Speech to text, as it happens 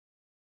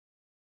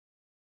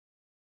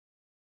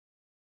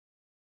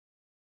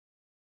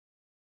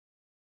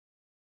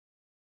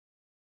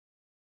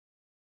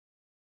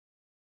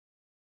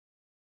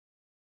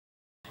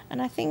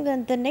And I think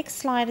that the next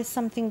slide is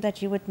something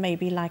that you would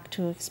maybe like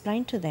to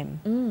explain to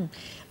them.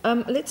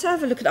 Let's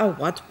have a look at our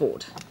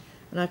whiteboard,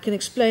 and I can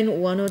explain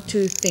one or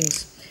two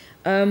things.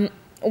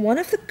 One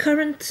of the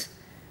current,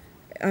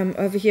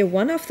 over here,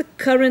 one of the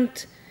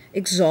current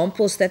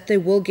examples that they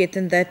will get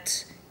and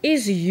that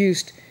is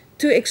used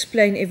to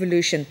explain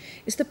evolution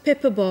is the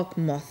pepperbark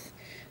moth.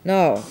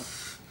 Now,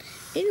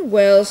 in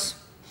Wales,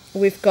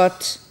 we've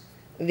got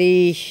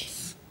the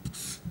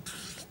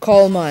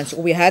coal mines,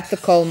 or we had the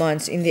coal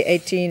mines in the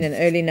 18 and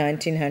early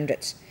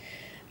 1900s.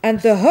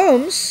 And the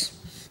homes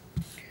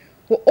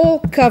were all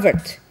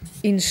covered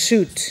in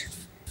soot,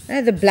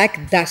 the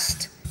black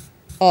dust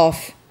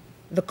of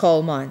the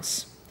coal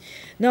mines.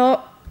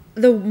 Now,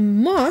 the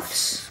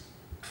moths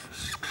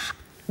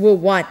were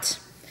white.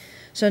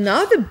 So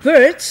now the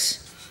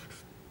birds,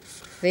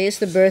 there's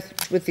the bird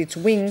with its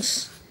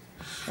wings.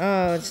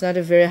 Oh, it's not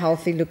a very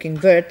healthy looking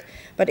bird.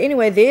 But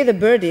anyway, there the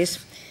bird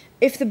is.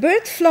 If the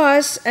bird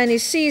flies and he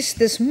sees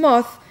this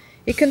moth,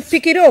 he can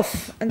pick it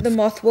off and the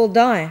moth will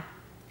die.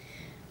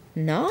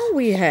 Now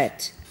we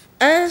had,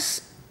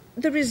 as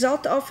the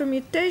result of a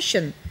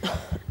mutation,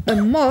 a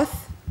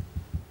moth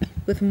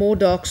with more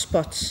dark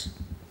spots.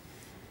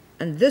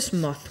 And this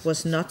moth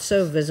was not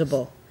so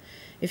visible.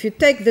 If you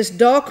take this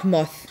dark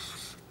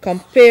moth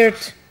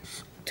compared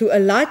to a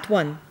light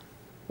one,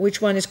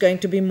 which one is going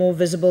to be more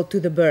visible to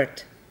the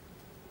bird?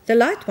 The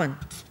light one.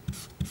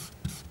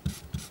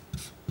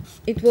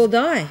 It will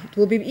die. It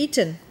will be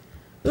eaten.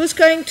 Who's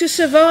going to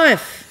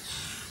survive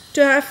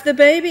to have the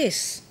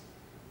babies?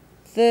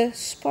 The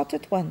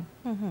spotted one.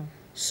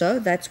 So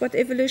that's what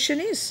evolution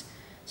is.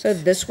 So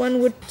this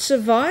one would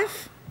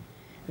survive.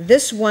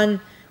 This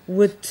one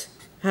would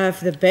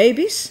have the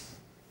babies.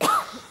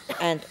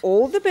 And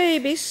all the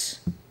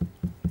babies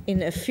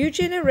in a few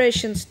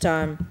generations'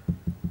 time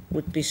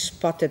would be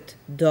spotted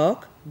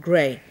dark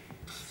grey.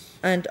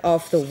 And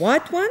of the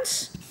white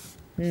ones,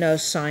 no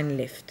sign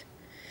left.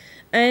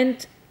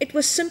 And it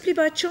was simply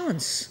by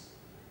chance.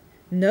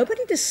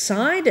 Nobody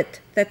decided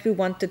that we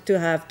wanted to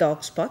have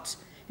dark spots.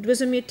 It was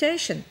a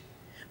mutation.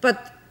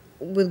 But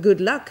with good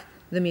luck,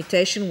 the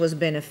mutation was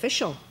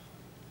beneficial.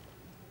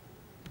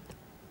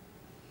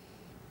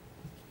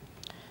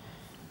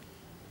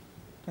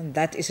 And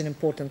that is an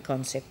important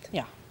concept.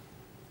 Yeah.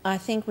 I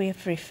think we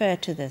have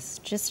referred to this.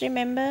 Just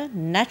remember,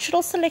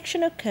 natural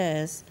selection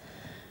occurs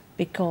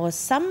because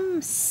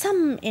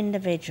some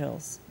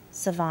individuals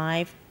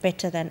survive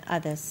better than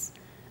others.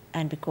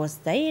 And because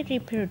they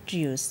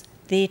reproduce,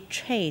 their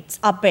traits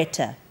are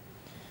better.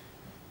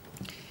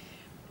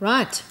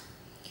 Right.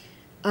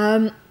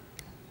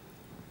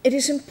 It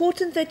is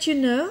important that you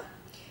know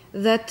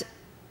that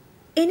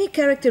any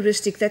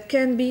characteristic that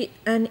can be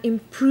an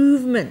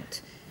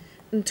improvement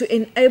to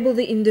enable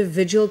the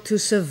individual to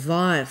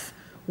survive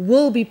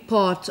will be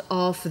part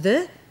of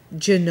the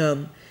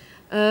genome.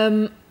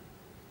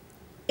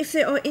 If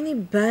there are any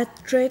bad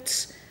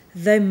traits,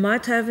 they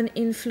might have an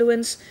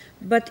influence,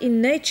 but in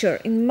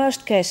nature, in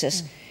most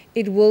cases,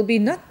 it will be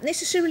not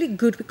necessarily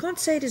good. We can't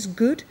say it is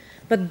good,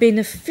 but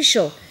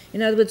beneficial.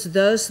 In other words,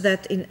 those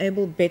that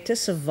enable better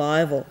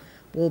survival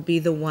will be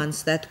the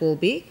ones that will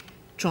be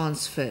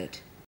transferred.